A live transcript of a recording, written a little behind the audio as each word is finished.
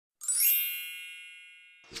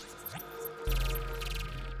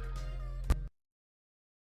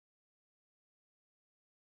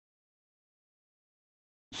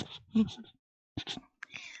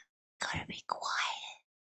Gotta be quiet.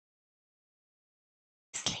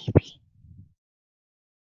 Sleepy.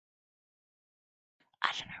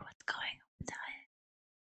 I don't know what's going on with that.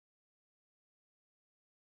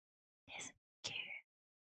 Isn't it cute?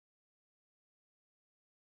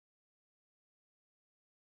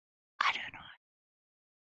 I don't know.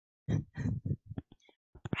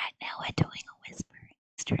 Right now we're doing a whispering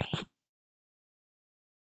stream.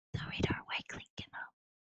 So we don't wake Lincoln up.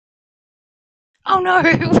 Oh no,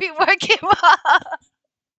 we woke him up.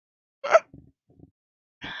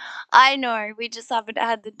 I know, we just haven't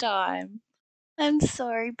had the time. I'm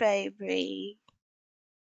sorry, baby.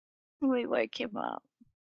 We woke him up.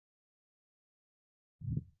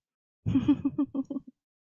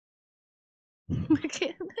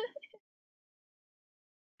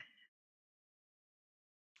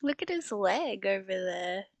 Look at his leg over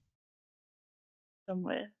there.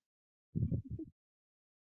 Somewhere.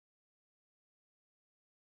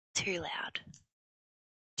 Too loud.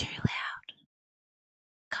 Too loud.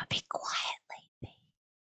 Gotta be quiet, lady.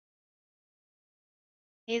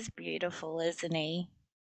 He's beautiful, isn't he?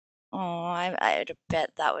 Oh, I'd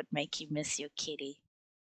bet that would make you miss your kitty.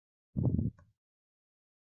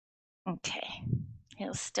 Okay.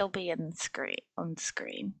 He'll still be on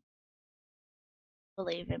screen. We'll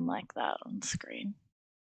leave him like that on screen.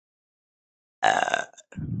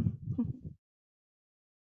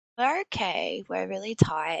 We're okay. We're really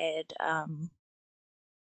tired.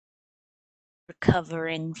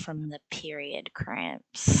 Recovering from the period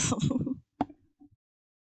cramps.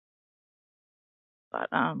 But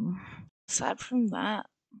aside from that,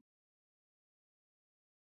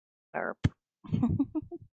 burp.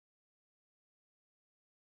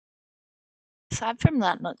 Aside from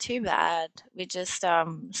that, not too bad. We just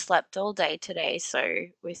slept all day today, so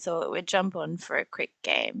we thought we'd jump on for a quick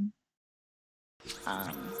game.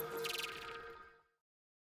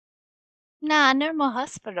 Nah, no more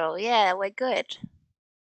hospital. Yeah, we're good.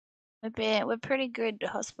 We're pretty good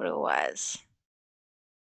hospital-wise.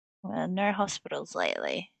 Well, no hospitals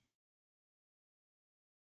lately.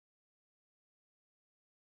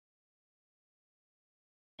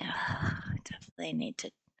 I definitely need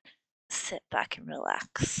to sit back and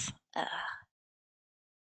relax. I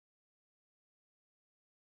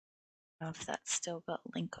don't know if that's still got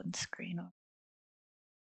link on screen or.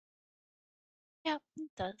 Yep, it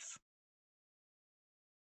does.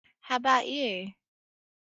 How about you?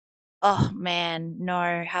 Oh man,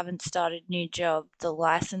 no, haven't started new job. The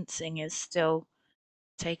licensing is still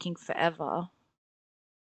taking forever.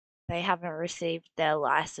 They haven't received their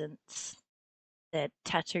license, their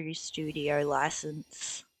tattoo studio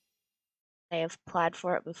license. They have applied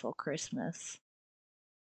for it before Christmas.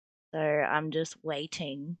 So I'm just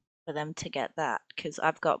waiting for them to get that because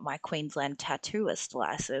I've got my Queensland tattooist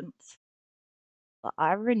license. But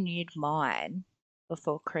I renewed mine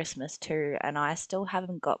before Christmas too, and I still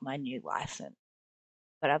haven't got my new license.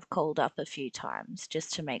 But I've called up a few times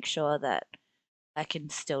just to make sure that I can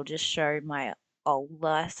still just show my old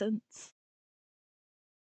license.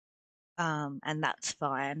 And that's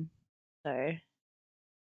fine. So,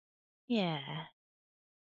 yeah.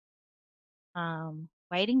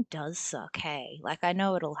 Waiting does suck, hey? Like, I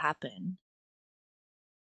know it'll happen.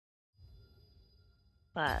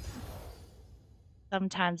 But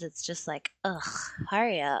sometimes it's just like, ugh,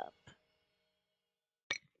 hurry up.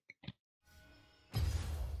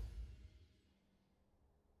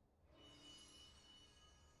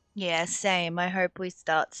 Yeah, same. I hope we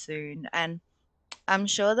start soon. And I'm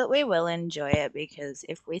sure that we will enjoy it because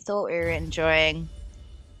if we thought we were enjoying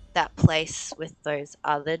that place with those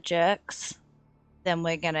other jerks, then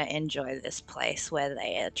we're gonna enjoy this place where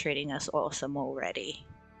they are treating us awesome already.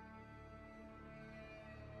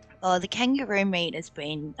 Oh, the kangaroo meat has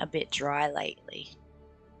been a bit dry lately.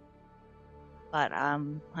 But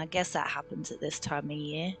I guess that happens at this time of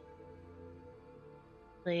year.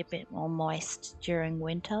 A bit more moist during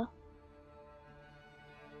winter.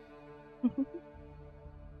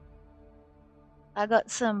 I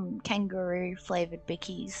got some kangaroo flavored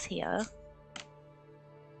bickies here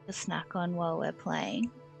to snack on while we're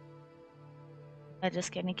playing. I'm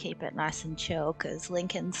just gonna keep it nice and chill because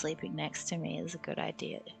Lincoln sleeping next to me is a good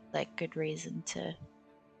idea, like good reason to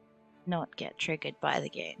not get triggered by the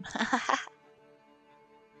game.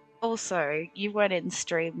 Also, you weren't in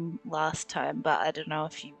stream last time, but I don't know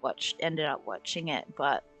if you ended up watching it,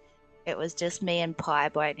 but it was just me and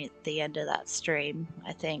Piebone at the end of that stream,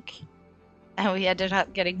 I think. And we ended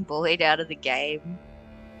up getting bullied out of the game.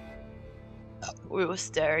 We were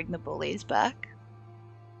staring the bullies back.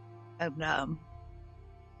 And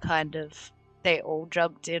kind of they all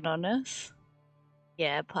jumped in on us.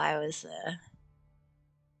 yeah, Pi was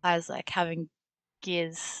like having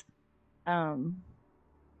Gears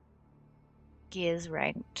Gears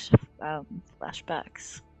ranked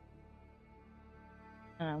flashbacks.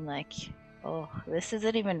 And I'm like, oh, this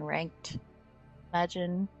isn't even ranked.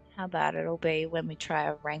 Imagine how bad it'll be when we try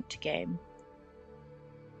a ranked game.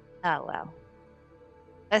 Oh well.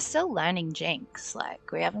 We're still learning JINX,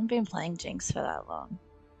 like we haven't been playing JINX for that long.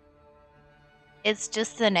 It's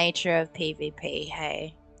just the nature of PvP,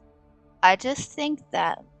 hey. I just think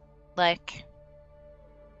that, like,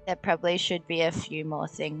 there probably should be a few more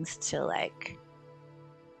things to, like,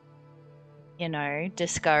 you know,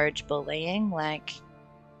 discourage bullying. Like,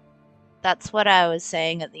 that's what I was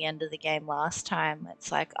saying at the end of the game last time.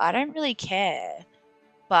 It's like, I don't really care,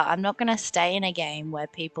 but I'm not going to stay in a game where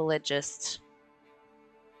people are just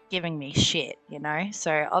giving me shit, you know?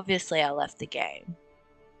 So obviously I left the game.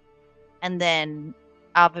 And then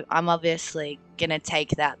I'm obviously going to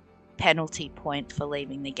take that penalty point for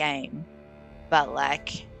leaving the game. But,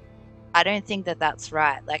 like, I don't think that that's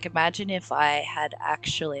right. Like, imagine if I had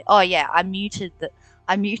actually... Oh, yeah, I muted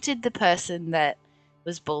the person that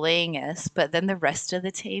was bullying us, but then the rest of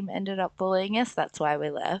the team ended up bullying us. That's why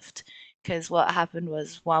we left. Because what happened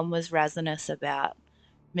was one was razzing us about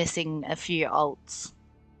missing a few ults.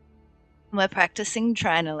 We're practicing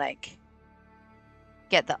trying to, like,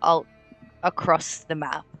 get the ult across the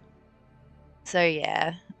map. So,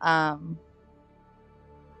 yeah,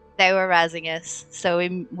 they were razzing us, so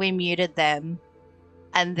we muted them,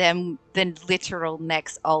 and then the literal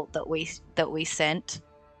next ult that we sent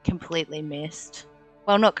completely missed.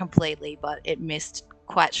 Well, not completely, but it missed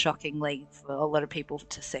quite shockingly for a lot of people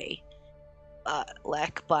to see, but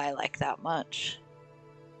like by like that much.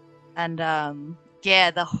 And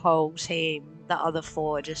yeah, the whole team, the other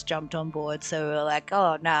 4, just jumped on board. So we were like,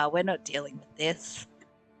 oh no, we're not dealing with this.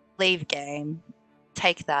 Leave game,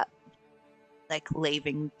 take that like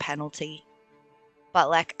leaving penalty.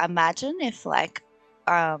 But like imagine if like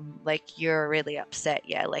you're really upset,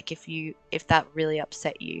 yeah, like if that really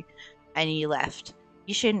upset you and you left,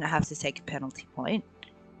 you shouldn't have to take a penalty point.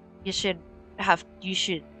 You should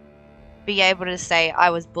be able to say,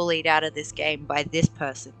 I was bullied out of this game by this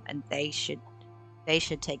person, and they should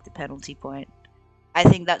take the penalty point. I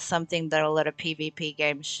think that's something that a lot of PvP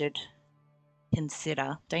games should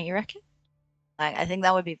consider, don't you reckon? Like, I think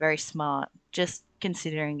that would be very smart, just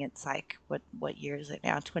considering it's like, what year is it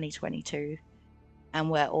now? 2022. And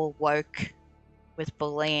we're all woke with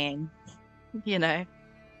bullying, you know?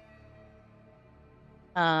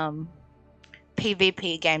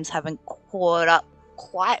 PvP games haven't caught up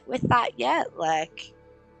quite with that yet. Like,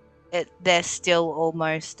 they're still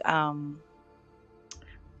almost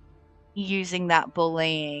using that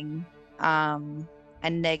bullying and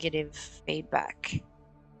negative feedback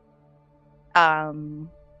as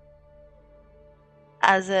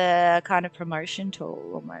a kind of promotion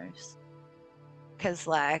tool almost. Because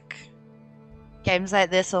like games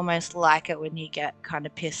like this almost like it when you get kind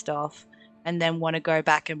of pissed off and then want to go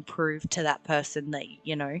back and prove to that person that,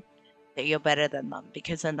 you know, that you're better than them,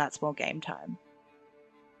 because then that's more game time.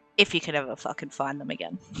 If you could ever fucking find them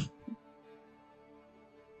again.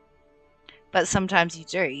 But sometimes you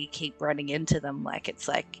do, you keep running into them. Like, it's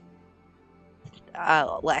like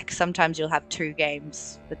sometimes you'll have 2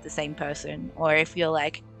 games with the same person, or if you're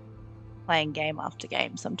like playing game after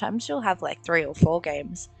game, sometimes you'll have like 3 or 4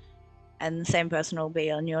 games and the same person will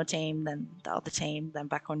be on your team, then the other team, then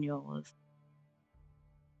back on yours.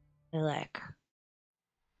 They're like,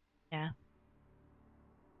 yeah,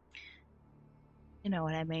 you know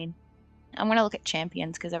what I mean. I'm gonna look at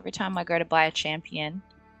champions, because every time I go to buy a champion,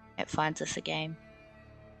 it finds us a game.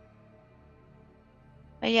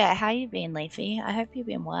 But yeah, how you been, Leafy? I hope you've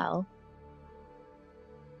been well.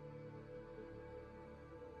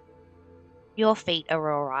 Your feet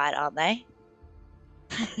are alright, aren't they?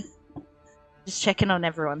 Just checking on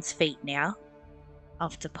everyone's feet now.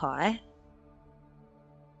 After Pi.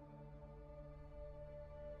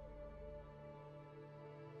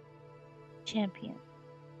 Champion.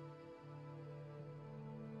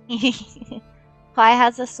 Pi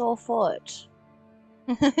has a sore foot.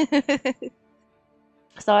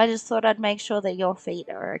 So I just thought I'd make sure that your feet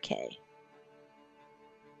are okay.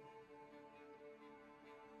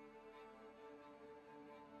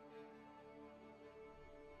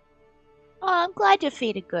 Oh, I'm glad your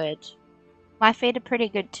feet are good. My feet are pretty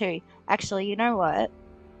good too. Actually, you know what?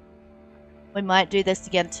 We might do this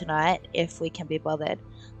again tonight if we can be bothered.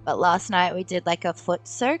 But last night we did like a foot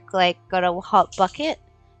soak, like got a hot bucket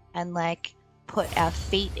and like put our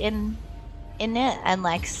feet in it and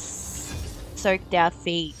like soaked our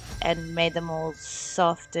feet and made them all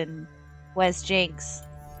soft and Where's Jinx?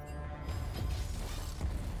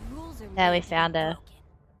 Rules are There, we made to be found her. broken.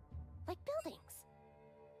 Like buildings.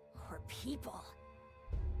 Or people.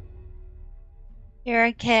 You're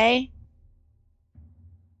okay?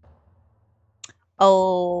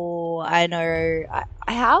 Oh, I know.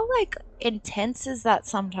 How, like, intense is that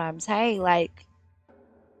sometimes? Hey, like,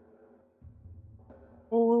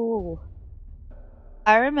 ooh.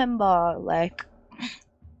 I remember, like,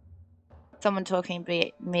 someone talking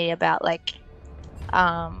to me about, like,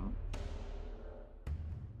 I'm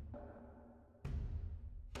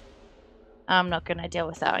not gonna deal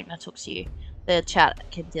with that. I'm gonna talk to you. The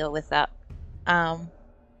chat can deal with that. Um,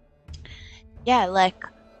 yeah, like,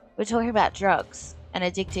 we're talking about drugs and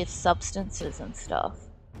addictive substances and stuff.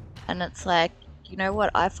 And it's like, you know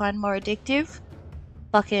what I find more addictive?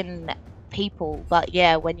 Fucking people. But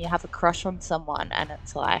yeah, when you have a crush on someone and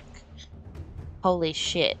it's like, holy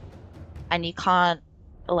shit. And you can't,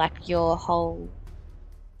 like, your whole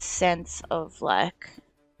sense of, like,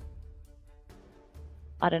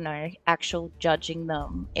 I don't know, actual judging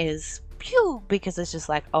them is pew because it's just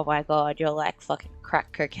like, oh my god, you're like fucking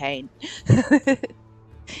crack cocaine.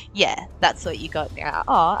 Yeah, that's what you got now.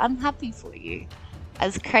 Oh, I'm happy for you.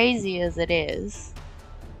 As crazy as it is.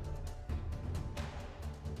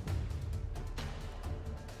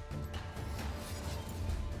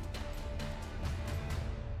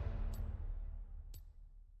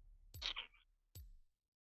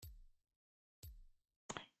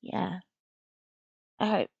 Yeah. I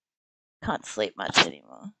hope can't sleep much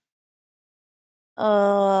anymore.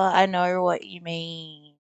 Oh, I know what you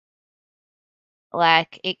mean.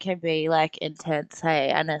 Like, it can be like intense, hey,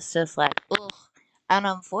 and it's just like, ugh. And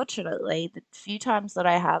unfortunately, the few times that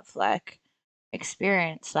I have like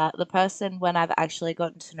experienced that, the person when I've actually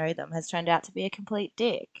gotten to know them has turned out to be a complete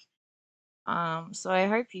dick. So I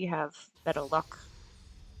hope you have better luck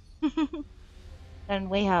than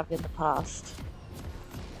we have in the past.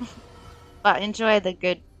 But enjoy the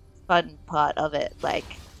good, fun part of it,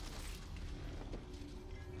 like,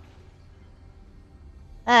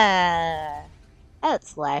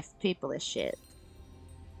 that's life. People are shit.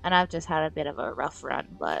 And I've just had a bit of a rough run,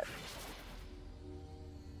 but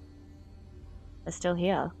we're still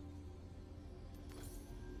here.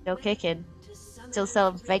 Still kicking. Still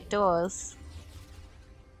selling fake doors.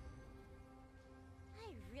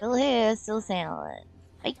 Still here, still selling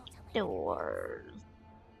fake doors.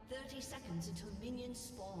 30 seconds until minions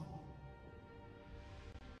spawn.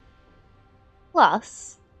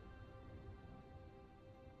 Plus,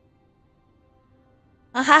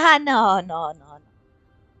 haha, no, no, no, no.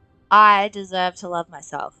 I deserve to love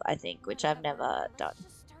myself, I think, which I've never done.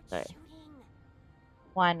 So,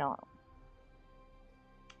 why not?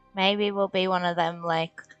 Maybe we'll be one of them,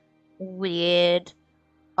 like, weird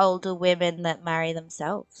older women that marry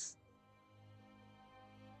themselves.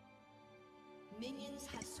 Minions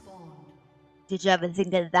have spawned. Did you ever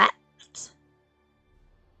think of that?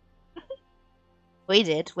 We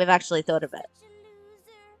did. We've actually thought of it.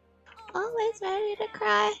 Always ready to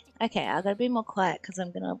cry. Okay, I gotta be more quiet because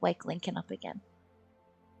I'm gonna wake Lincoln up again.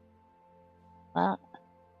 What?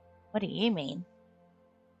 What do you mean?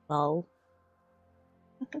 Lol.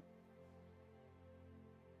 Hold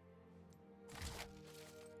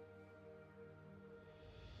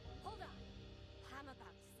on. I'm about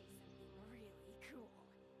to say something really cool.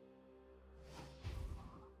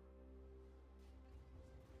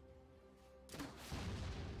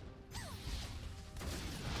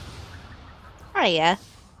 Oh yeah.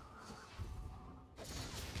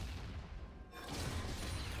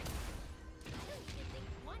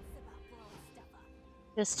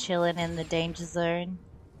 Just chilling in the danger zone.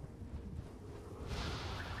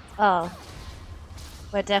 Oh.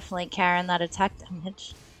 We're definitely carrying that attack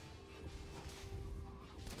damage.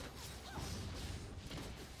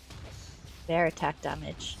 Their attack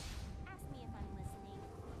damage. Ask me if I'm listening.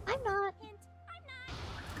 I'm not. Hint, I'm not.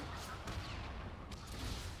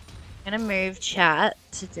 I'm gonna move chat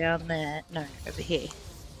to down there. No, over here.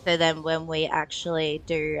 So then when we actually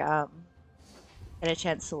do get a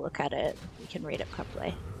chance to look at it, we can read it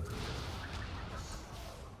properly.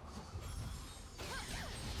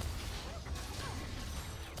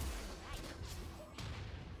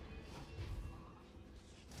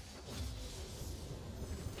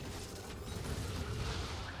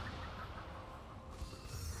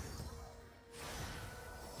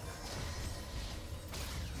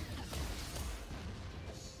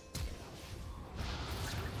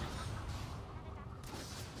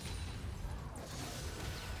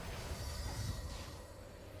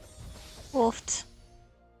 Woofed.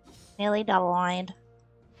 Nearly double-lined.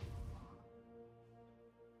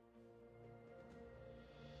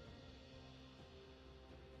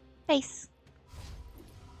 Peace.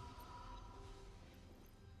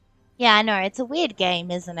 Yeah, I know. It's a weird game,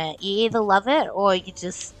 isn't it? You either love it or you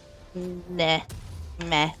just meh.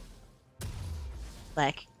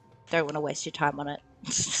 Like, don't want to waste your time on it.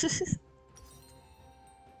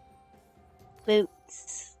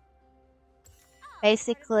 Boots.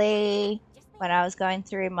 Basically, when I was going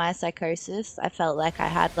through my psychosis, I felt like I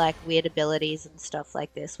had like weird abilities and stuff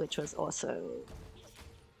like this, which was also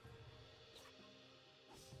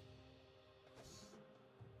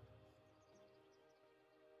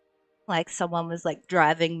like someone was like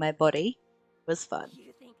driving my body. It was fun.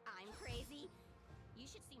 You think I'm crazy? You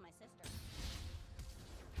should see my sister.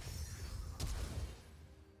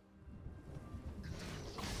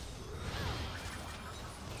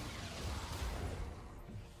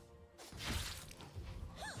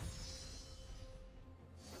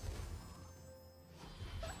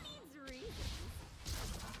 Who needs reasons?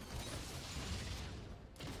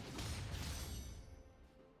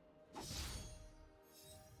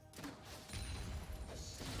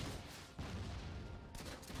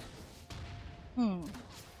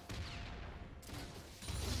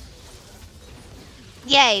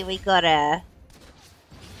 Yay, we got a...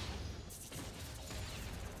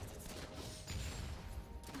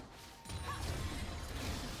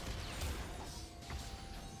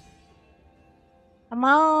 Come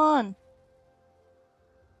on!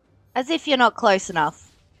 As if you're not close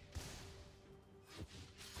enough.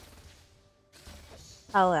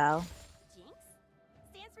 Oh well. JINX?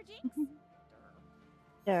 Stands for Jinx?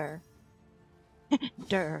 Durr.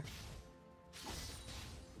 Durr.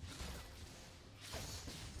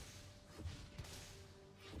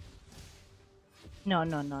 No.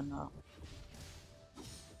 No.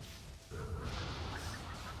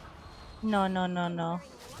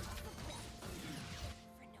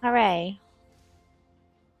 Hooray.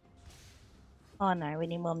 Oh no, we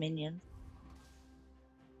need more minions.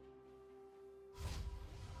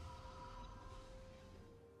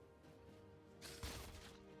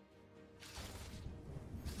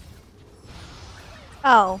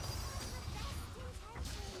 Oh.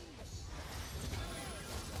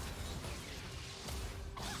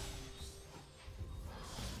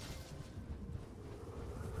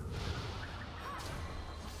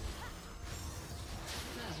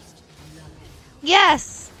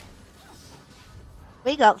 Yes!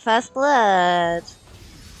 We got first blood.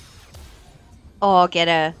 Oh, get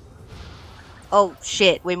her. Oh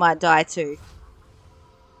shit, we might die too.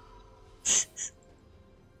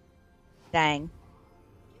 Dang.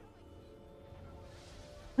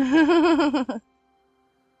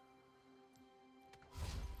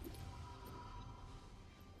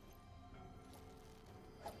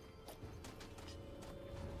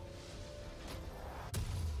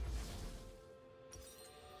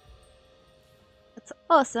 That's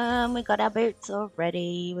awesome. We got our boots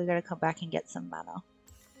already. We gotta come back and get some mana.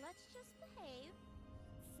 Let's just behave.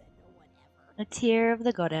 Said no one ever. A tear of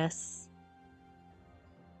the goddess.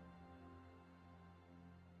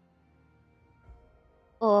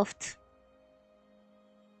 Oft.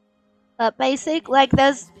 But basic, like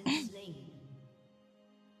there's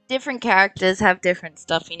different characters have different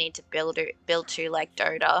stuff you need to build to, like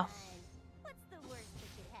Dota. What's the worst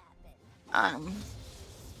that could happen?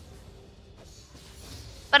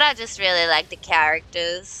 But I just really like the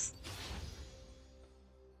characters.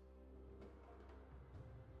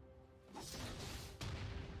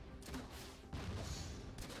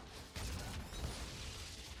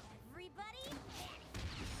 Everybody?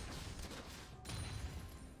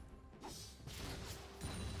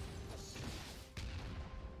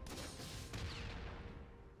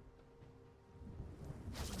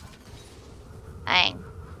 Dang.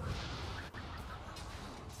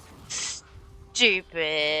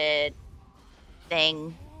 Stupid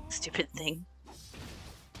thing. Stupid thing.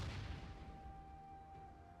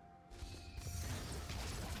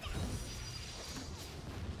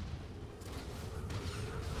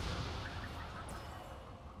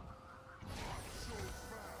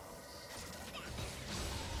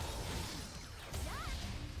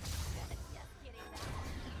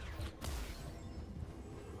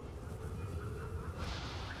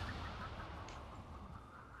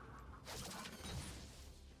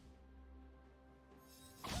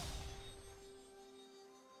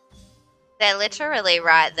 They're literally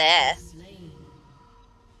right there.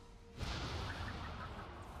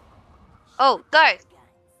 Oh, go!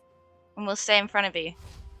 And we'll stay in front of you.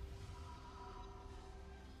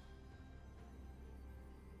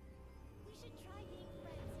 We should try being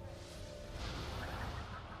friends first.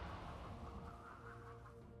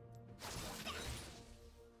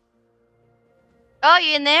 Oh,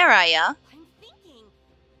 you in there, are ya? I'm thinking.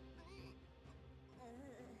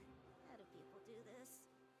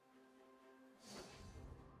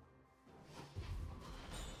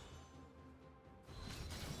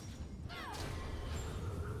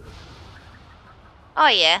 Oh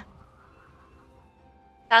yeah.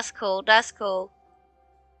 That's cool, that's cool.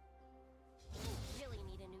 Really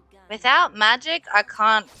need a new gun. Without magic, I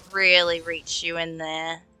can't really reach you in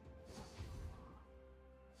there.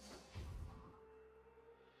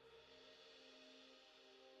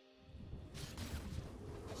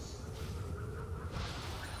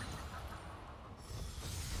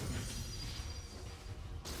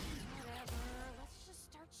 Whatever. Let's just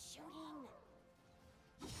start shooting.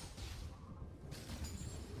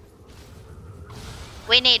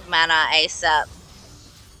 We need mana ASAP.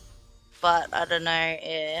 But I don't know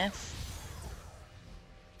if...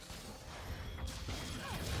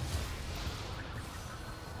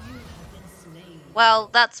 Well,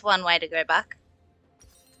 that's one way to go back.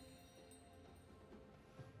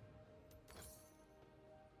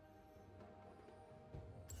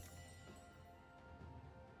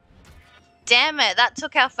 Damn it, that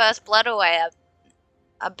took our first blood away.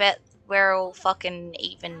 I bet we're all fucking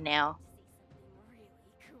even now. See something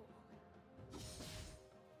really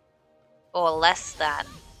cool. Or less than.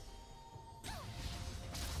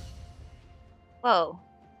 Whoa.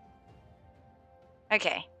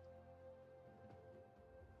 Okay.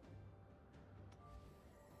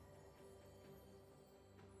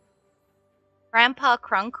 Grandpa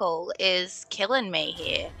Crunkle is killing me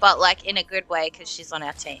here. But like in a good way because she's on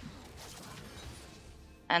our team.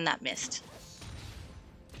 And that missed.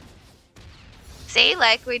 See,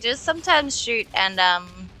 like we just sometimes shoot and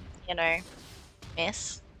you know,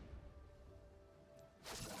 miss.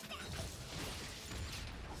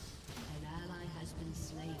 An ally has been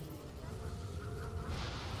slain.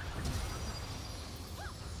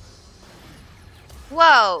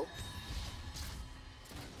 Whoa.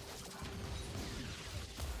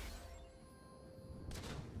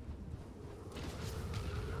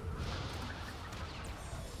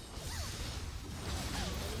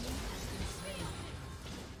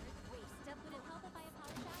 Wait, step wouldn't help if I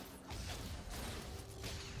apologize?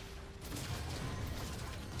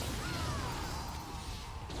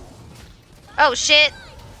 Oh shit.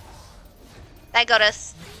 They got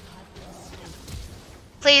us.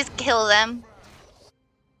 Please kill them.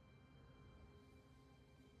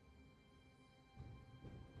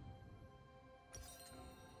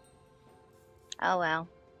 Oh well.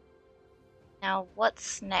 Now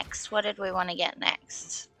what's next? What did we want to get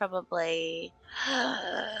next? Probably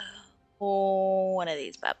oh, one of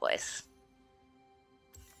these bad boys.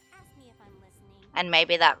 Ask me if I'm listening. And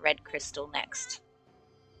maybe that red crystal next.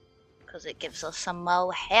 Because it gives us some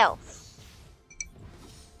more health.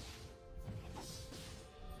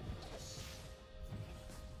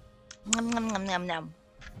 Nom nom nom nom nom.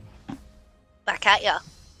 Back at ya.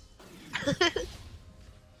 Now, where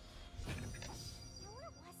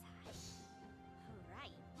was I?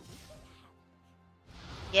 Right.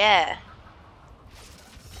 Yeah.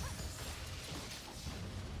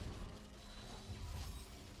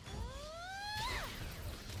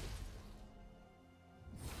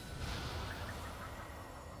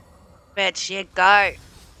 Bet you go.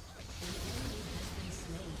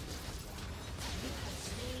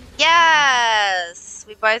 Yes!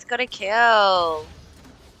 We both got a kill.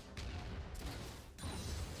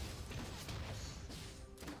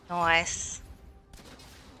 Nice.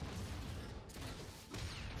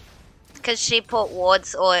 Because she put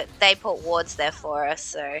wards, or they put wards there for us,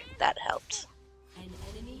 so that helped. An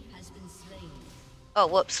enemy has been slain. Oh,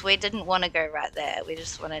 whoops, we didn't want to go right there. We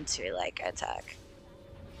just wanted to, like, attack.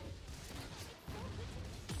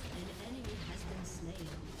 An enemy has been slain.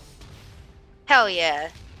 Hell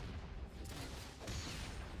yeah.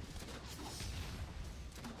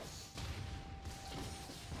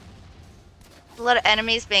 A lot of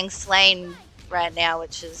enemies being slain right now,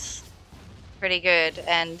 which is pretty good,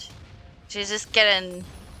 and she's just getting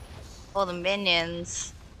all the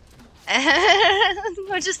minions. And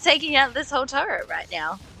we're just taking out this whole turret right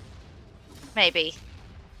now. Maybe.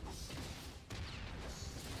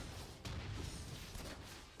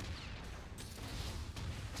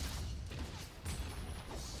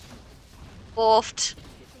 Orfed.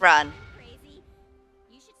 Run. Crazy.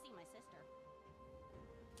 You should see my sister.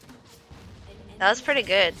 That was pretty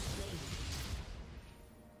good.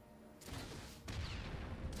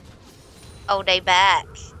 Oh, they back.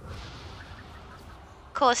 Of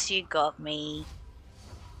course you got me.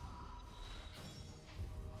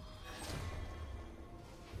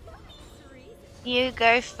 You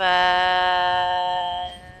go first.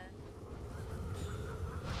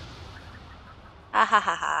 Ha ha ha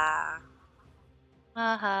ha.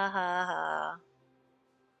 Ha ha ha ha.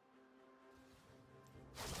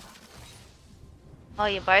 Oh,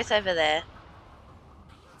 you're both over there.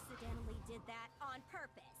 I accidentally did that on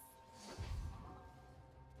purpose.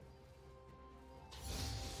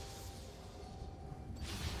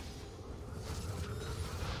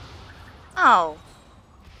 Oh.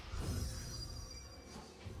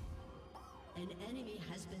 An enemy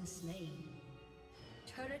has been slain.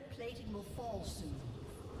 Turret plating will fall soon.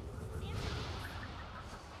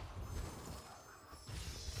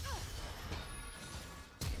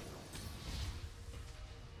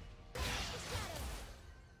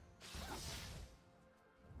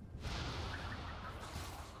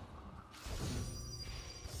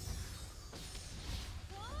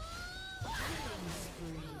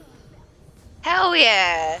 Hell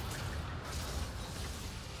yeah.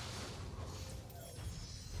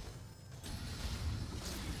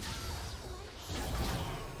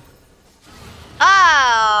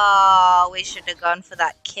 Oh, we should have gone for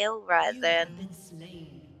that kill right You then. have been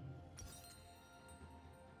slain.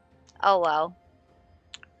 Oh well.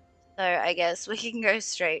 So I guess we can go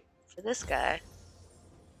straight for this guy.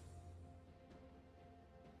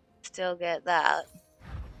 Still get that.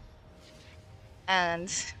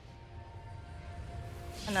 And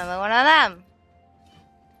another one of them.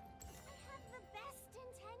 I have the best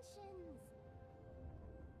intentions.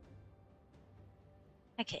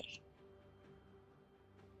 Okay.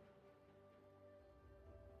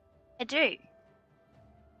 I do.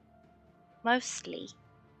 Mostly.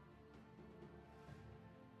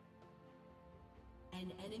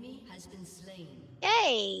 An enemy has been slain.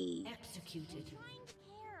 Yay! Executed. Trying to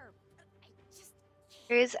care. I just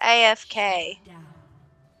Who's AFK? Down.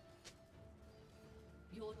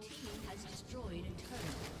 Your team has destroyed a turret.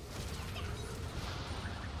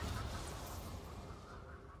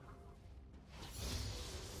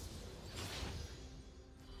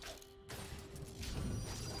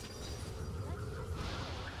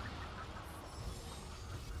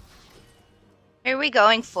 Who are we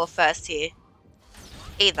going for first here?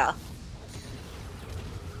 Either.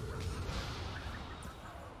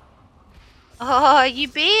 Oh, you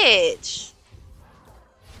bitch!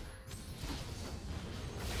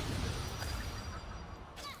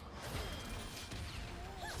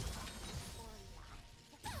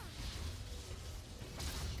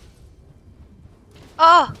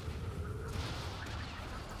 Oh!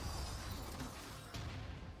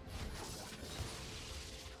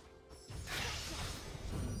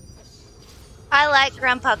 I like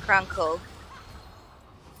Grandpa Crunkle.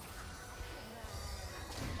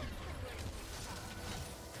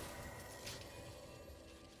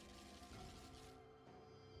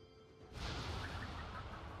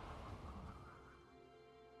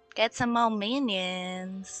 Get some more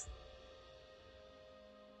minions.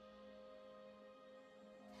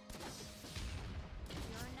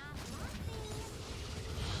 you're not laughing.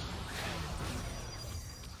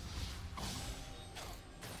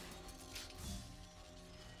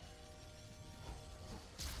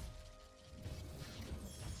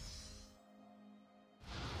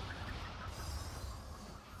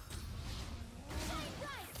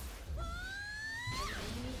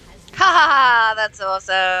 Ha ha ha! That's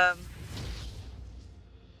awesome.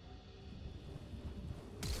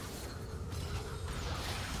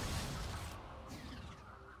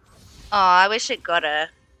 Oh, I wish it got her.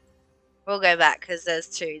 We'll go back because there's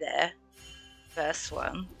two there. First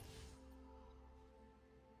one.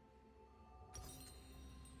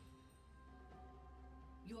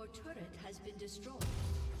 Your turret has been destroyed. What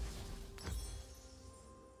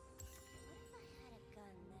if I had a gun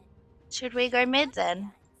that Should we go mid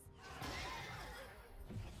then?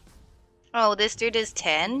 Oh, this dude is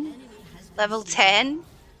 10? Enemy has been Level slain. 10?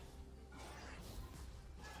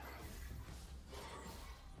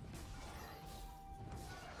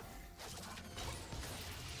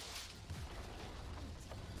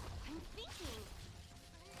 I'm thinking?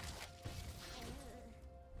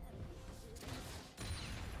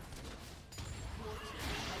 Your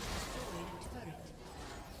team has destroyed a turret.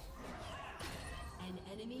 An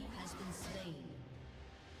enemy has been slain.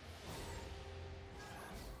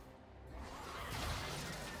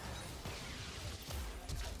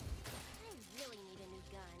 I really need a new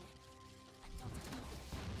gun.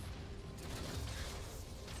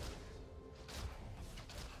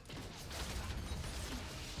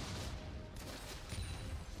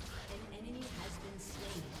 An enemy has been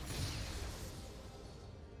slain.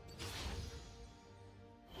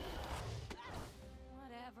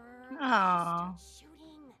 Whatever. Aw. Start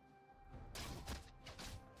shooting.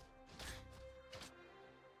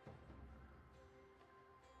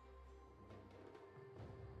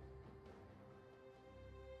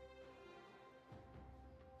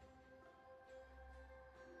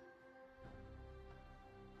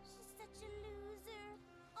 She's such a loser.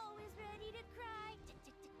 Always ready to cry.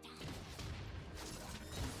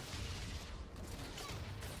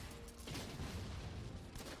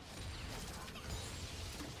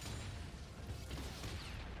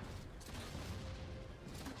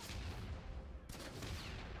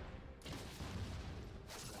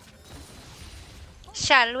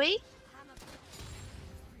 Shall we?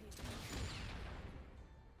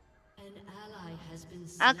 An ally has been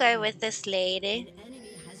I'll slain. go with this lady. An enemy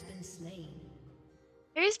has been slain.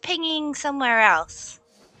 Who's pinging somewhere else?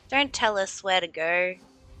 Don't tell us where to go.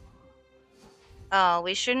 Oh,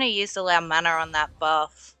 we shouldn't have used all our mana on that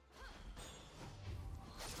buff.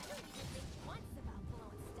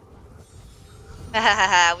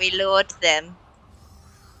 Hahaha, we lured them.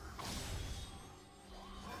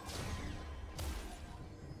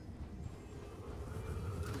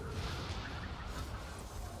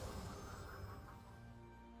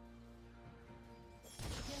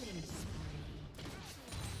 Killing spree.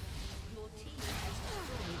 Your team has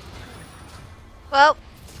destroyed. Well,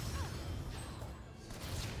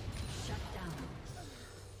 Shut down.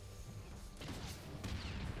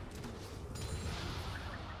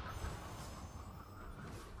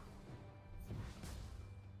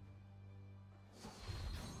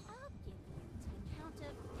 I'll give you to the count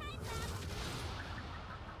of time's up.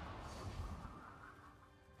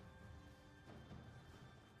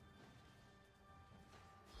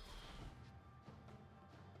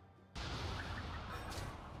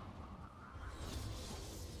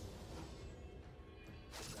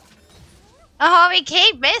 oh, we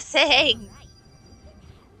keep missing.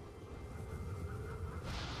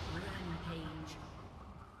 Rampage.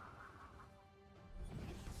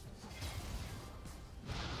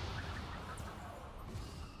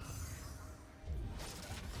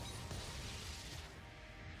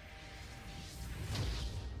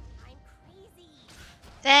 I'm crazy.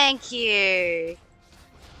 Thank you.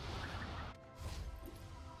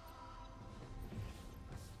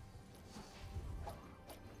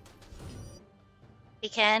 We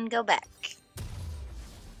can go back.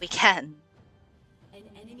 We can. An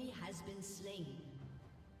enemy has been slain.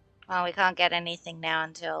 Well, we can't get anything now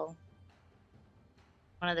until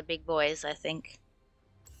one of the big boys, I think.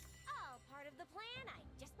 All part of the plan I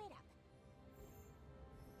just made up.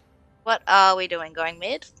 What are we doing? Going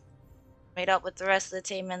mid? Meet up with the rest of the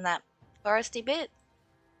team in that foresty bit?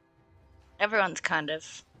 Everyone's kind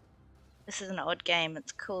of... This is an odd game.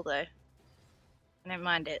 It's cool though. I don't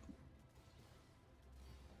mind it.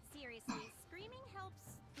 Seriously, screaming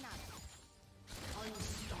helps not at all.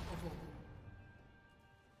 Unstoppable.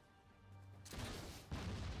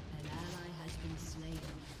 An ally has been slain.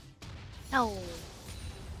 No.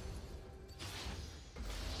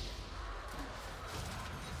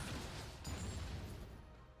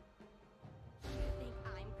 You think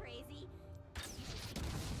I'm crazy?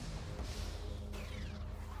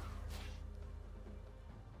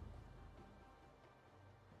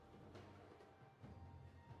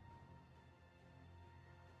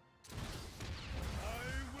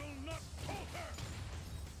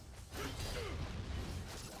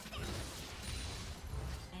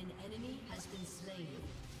 An enemy has been slain.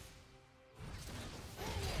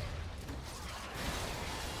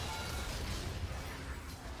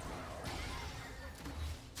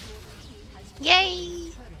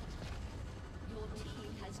 Yay! Turret. Your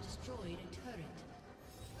team has destroyed a turret.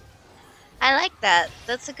 I like that.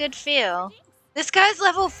 That's a good feel. This guy's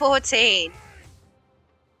level 14.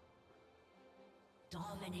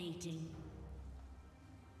 Dominating.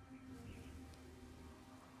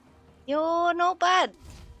 You're not bad.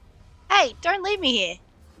 Hey, don't leave me here.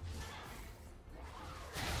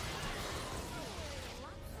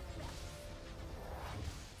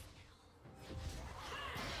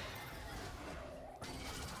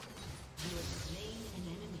 You have slain an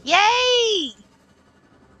enemy. Yay!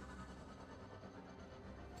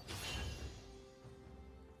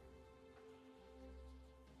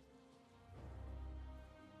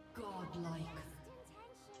 Godlike.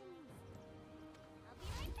 Intentions. I'll be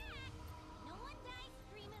right back. No one dies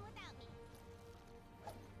screaming without me.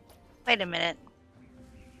 Wait a minute.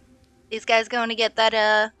 These guys going to get that,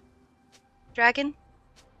 dragon?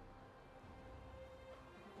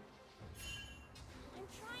 I'm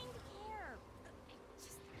trying to care. I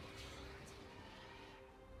just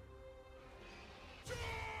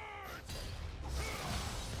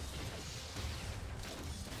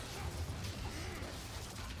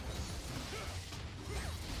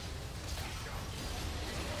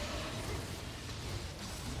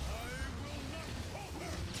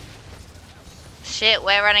Shit,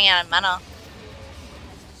 we're running out of mana.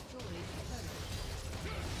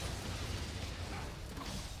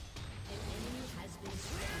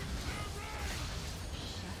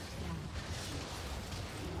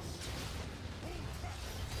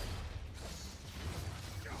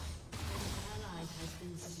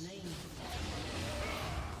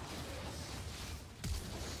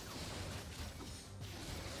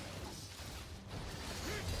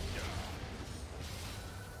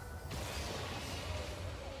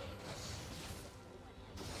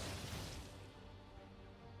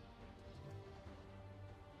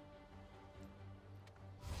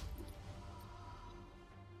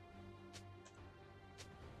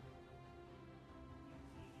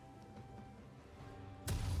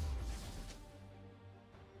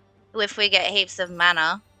 If we get heaps of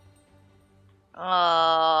mana.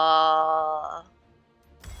 Oh.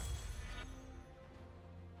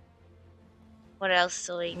 What else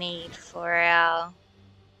do we need for our...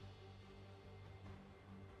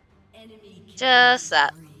 Just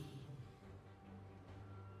that.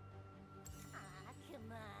 Ah,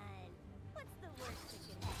 come on. What's the worst that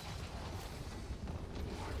can happen?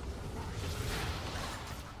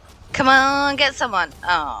 Come on, get someone.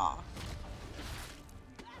 Oh.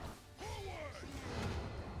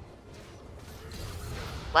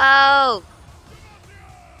 Whoa.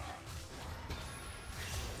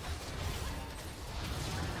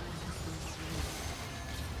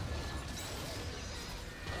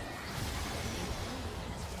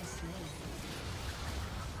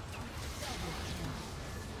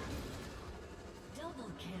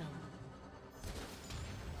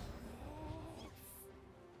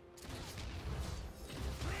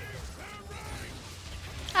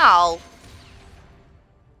 Oh.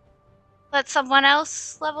 Let someone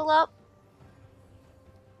else level up.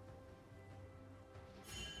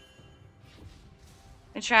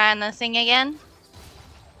 We're trying the thing again.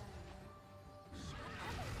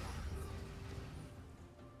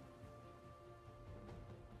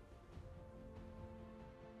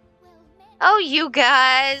 Oh, you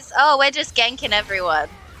guys. Oh, we're just ganking everyone.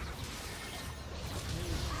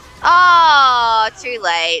 Oh, too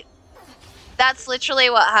late. That's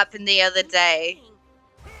literally what happened the other day.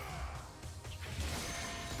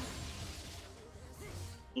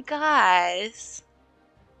 You guys.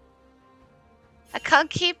 I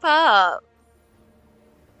can't keep up.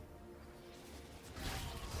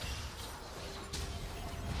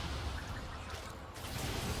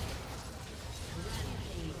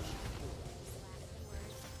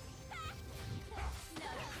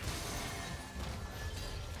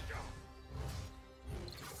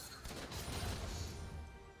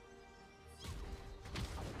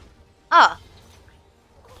 Oh.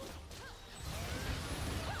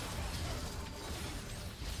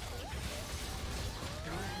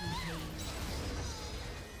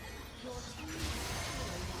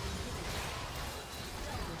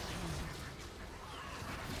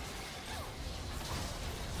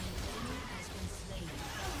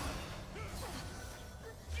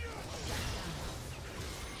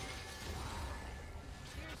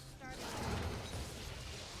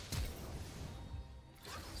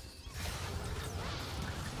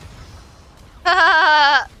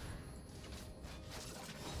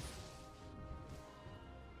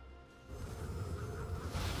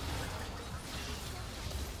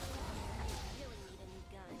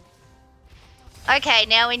 Okay,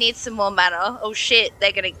 now we need some more mana. Oh shit,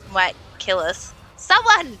 they're gonna might kill us.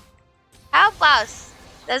 Someone! Help us!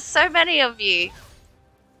 There's so many of you.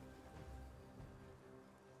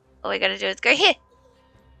 All we gotta do is go here.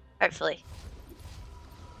 Hopefully.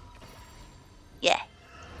 Yeah.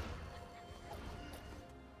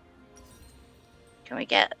 Can we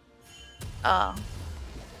get... Oh.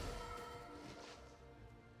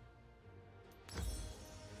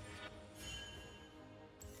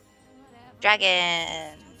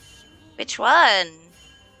 Dragon. Which one?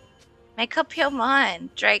 Make up your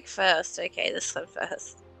mind. Drake first. Okay, this one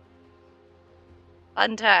first.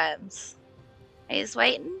 Fun times. He's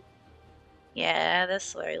waiting? Yeah, they're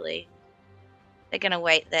slowly. They're gonna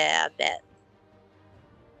wait there, I bet.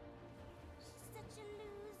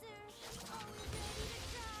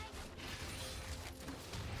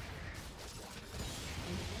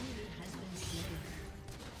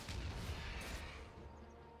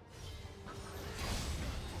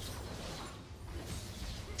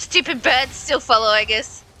 Stupid birds still following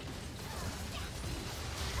us.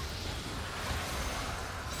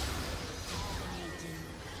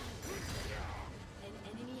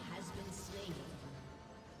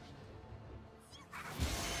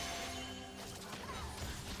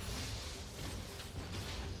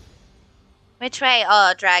 Which way?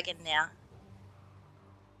 Oh, dragon now.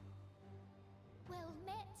 Well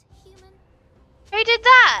met, human. Who did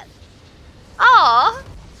that? Oh.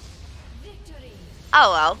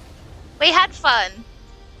 Oh well. We had fun.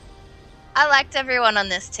 I liked everyone on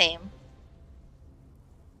this team.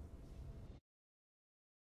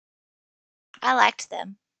 I liked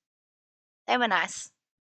them. They were nice.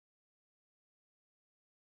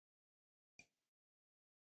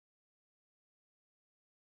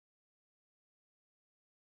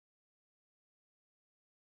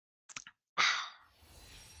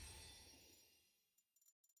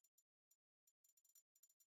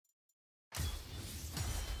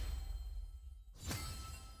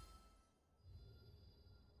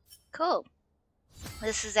 Cool.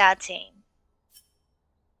 This is our team.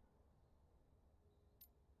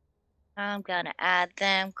 I'm gonna add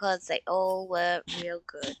them because they all were real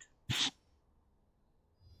good.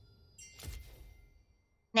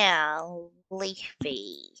 Now,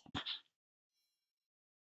 Leafy.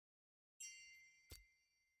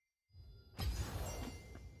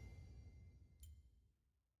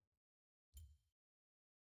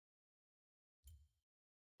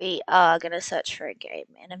 We are gonna search for a game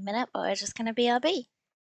in a minute, but we're just gonna BRB.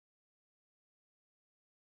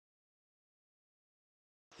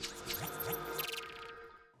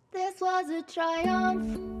 This was a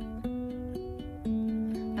triumph.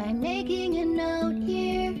 I'm making a note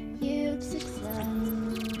here, huge success.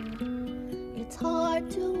 It's hard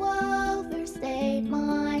to overstate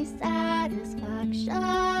my satisfaction.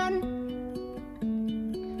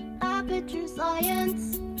 Aperture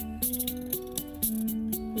science.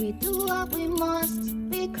 We do what we must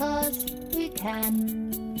because we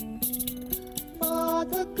can. For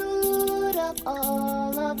the good of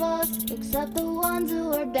all of us, except the ones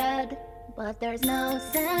who are dead. But there's no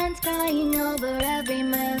sense crying over every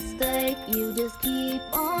mistake. You just keep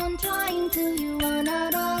on trying till you run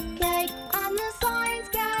out of